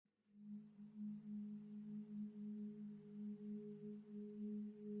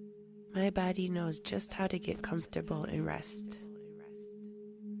My body knows just how to get comfortable and rest.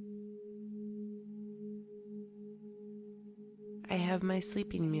 I have my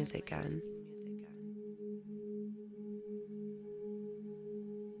sleeping music on.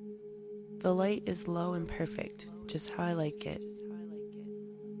 The light is low and perfect, just how I like it.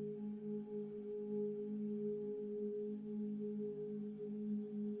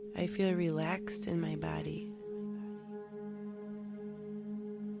 I feel relaxed in my body.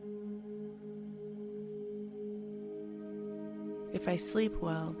 If I sleep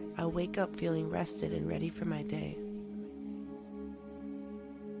well, I'll wake up feeling rested and ready for my day.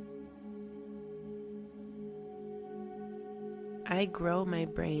 I grow my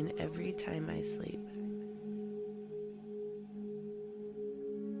brain every time I sleep.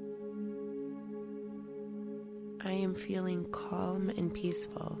 I am feeling calm and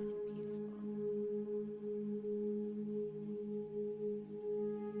peaceful.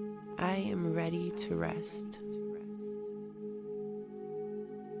 I am ready to rest.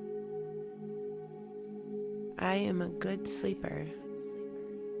 I am a good sleeper.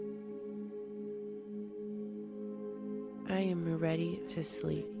 I am ready to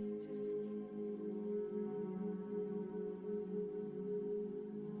sleep.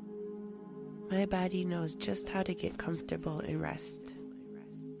 My body knows just how to get comfortable and rest.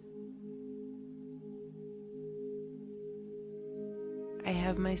 I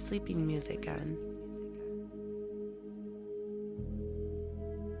have my sleeping music on.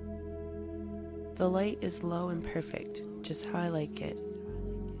 The light is low and perfect, just how I like it.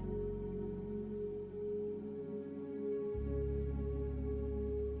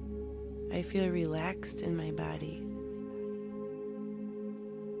 I feel relaxed in my body.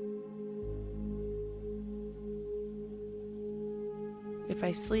 If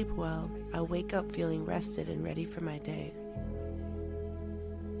I sleep well, I'll wake up feeling rested and ready for my day.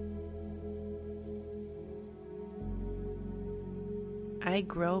 I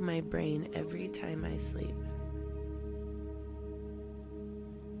grow my brain every time I sleep.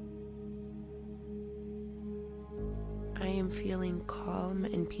 I am feeling calm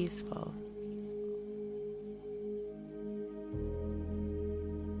and peaceful.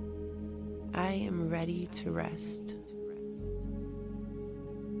 I am ready to rest.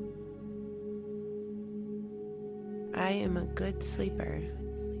 I am a good sleeper.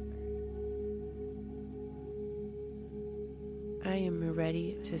 I am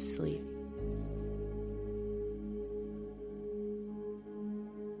ready to sleep.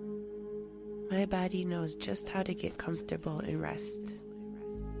 My body knows just how to get comfortable and rest.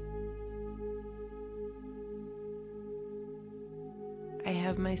 I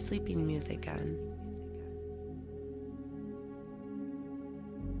have my sleeping music on.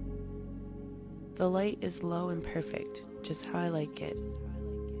 The light is low and perfect, just how I like it.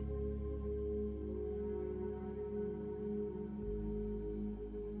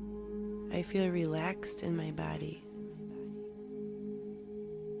 I feel relaxed in my body.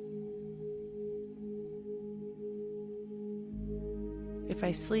 If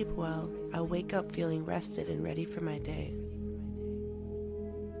I sleep well, I'll wake up feeling rested and ready for my day.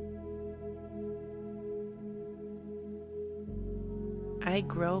 I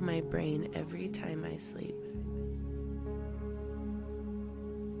grow my brain every time I sleep.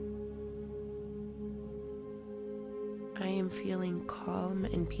 I am feeling calm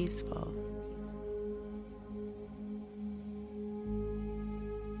and peaceful.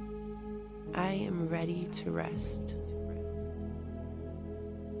 I am ready to rest.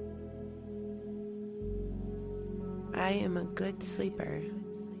 I am a good sleeper.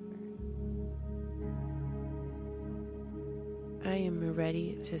 I am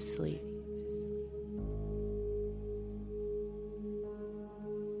ready to sleep.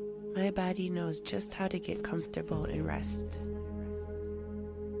 My body knows just how to get comfortable and rest.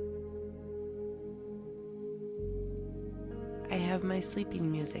 I have my sleeping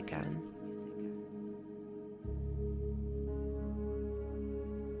music on.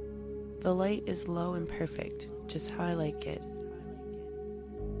 The light is low and perfect, just how I like it.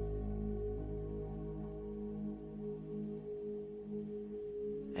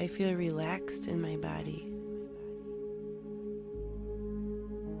 I feel relaxed in my body.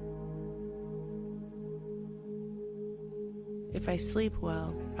 If I sleep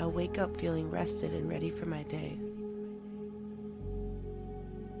well, I'll wake up feeling rested and ready for my day.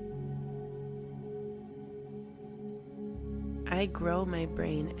 I grow my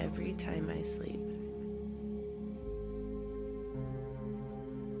brain every time I sleep.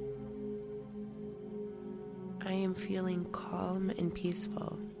 I am feeling calm and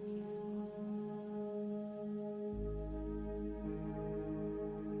peaceful.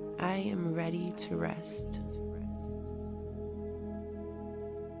 I am ready to rest.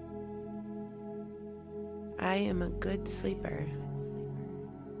 I am a good sleeper.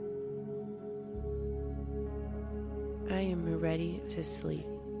 I am ready to sleep.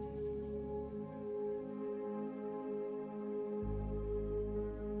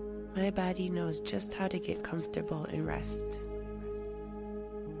 My body knows just how to get comfortable and rest.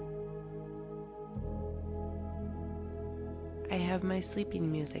 I have my sleeping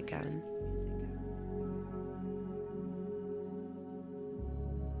music on.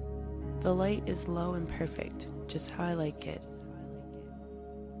 The light is low and perfect, just how I like it.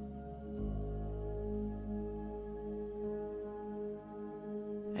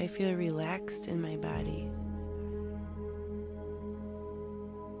 I feel relaxed in my body.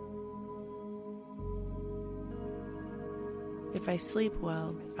 If I sleep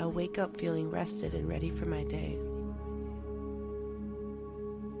well, I'll wake up feeling rested and ready for my day.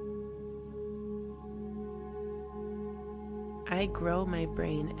 I grow my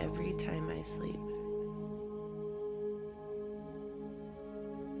brain every time I sleep.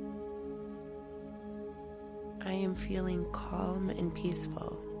 I am feeling calm and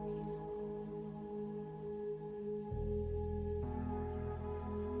peaceful.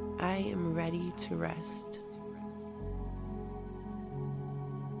 I am ready to rest.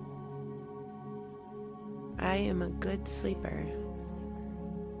 I am a good sleeper.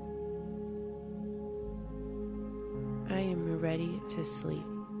 I am ready to sleep.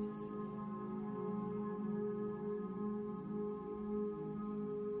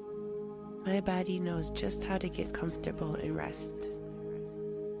 My body knows just how to get comfortable and rest.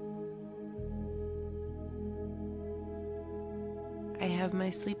 I have my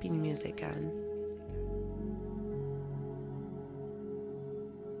sleeping music on.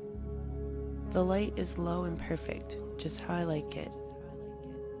 The light is low and perfect, just how I like it.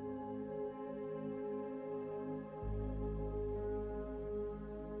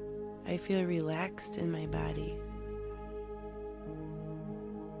 I feel relaxed in my body.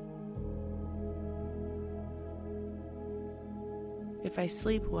 If I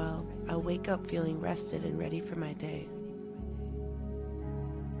sleep well, I'll wake up feeling rested and ready for my day.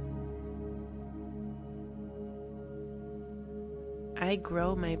 I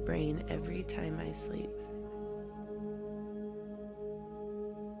grow my brain every time I sleep.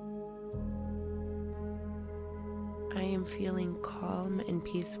 I am feeling calm and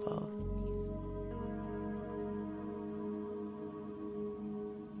peaceful.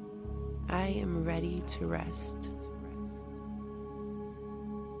 I am ready to rest.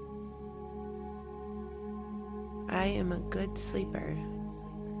 I am a good sleeper.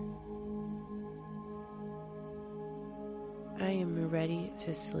 I am ready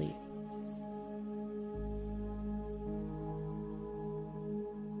to sleep.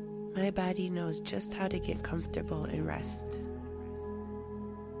 My body knows just how to get comfortable and rest.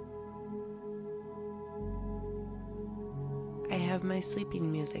 I have my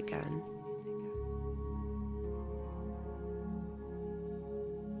sleeping music on.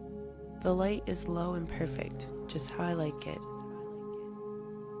 The light is low and perfect, just how I like it.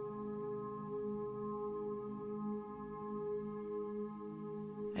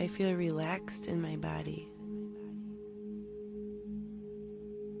 I feel relaxed in my body.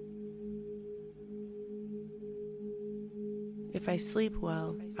 If I sleep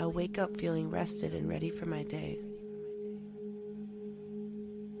well, I'll wake up feeling rested and ready for my day.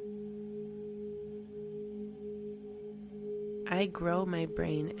 I grow my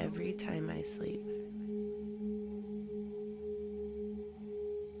brain every time I sleep.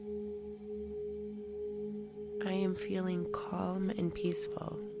 I am feeling calm and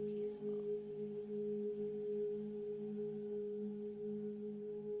peaceful.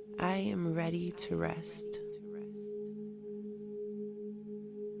 I am ready to rest.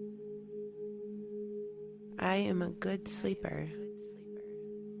 I am a good sleeper.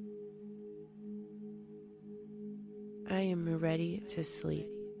 I am ready to sleep.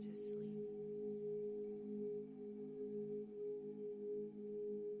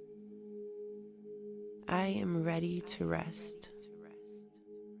 I am ready to rest.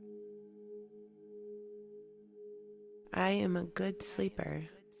 I am a good sleeper.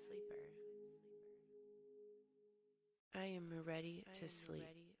 I am ready to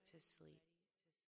sleep.